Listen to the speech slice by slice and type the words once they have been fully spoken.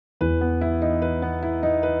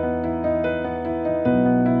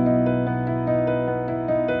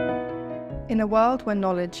In a world where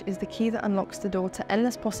knowledge is the key that unlocks the door to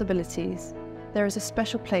endless possibilities, there is a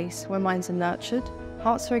special place where minds are nurtured,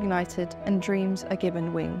 hearts are ignited, and dreams are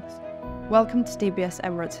given wings. Welcome to DBS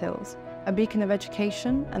Emirates Hills, a beacon of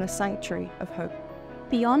education and a sanctuary of hope.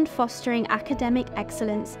 Beyond fostering academic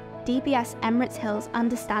excellence, DBS Emirates Hills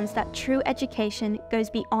understands that true education goes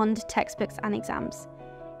beyond textbooks and exams.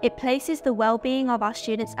 It places the well-being of our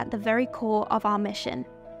students at the very core of our mission.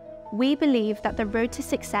 We believe that the road to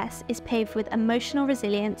success is paved with emotional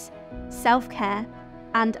resilience, self-care,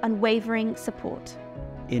 and unwavering support.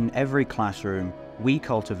 In every classroom, we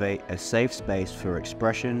cultivate a safe space for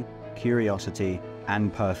expression, curiosity,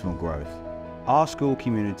 and personal growth. Our school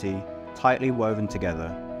community, tightly woven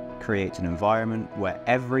together, creates an environment where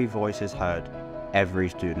every voice is heard, every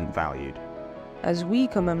student valued. As we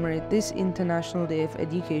commemorate this International Day of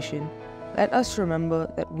Education, let us remember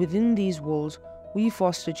that within these walls, we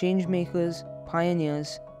foster changemakers,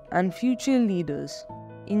 pioneers, and future leaders.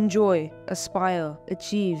 Enjoy, aspire,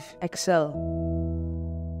 achieve, excel.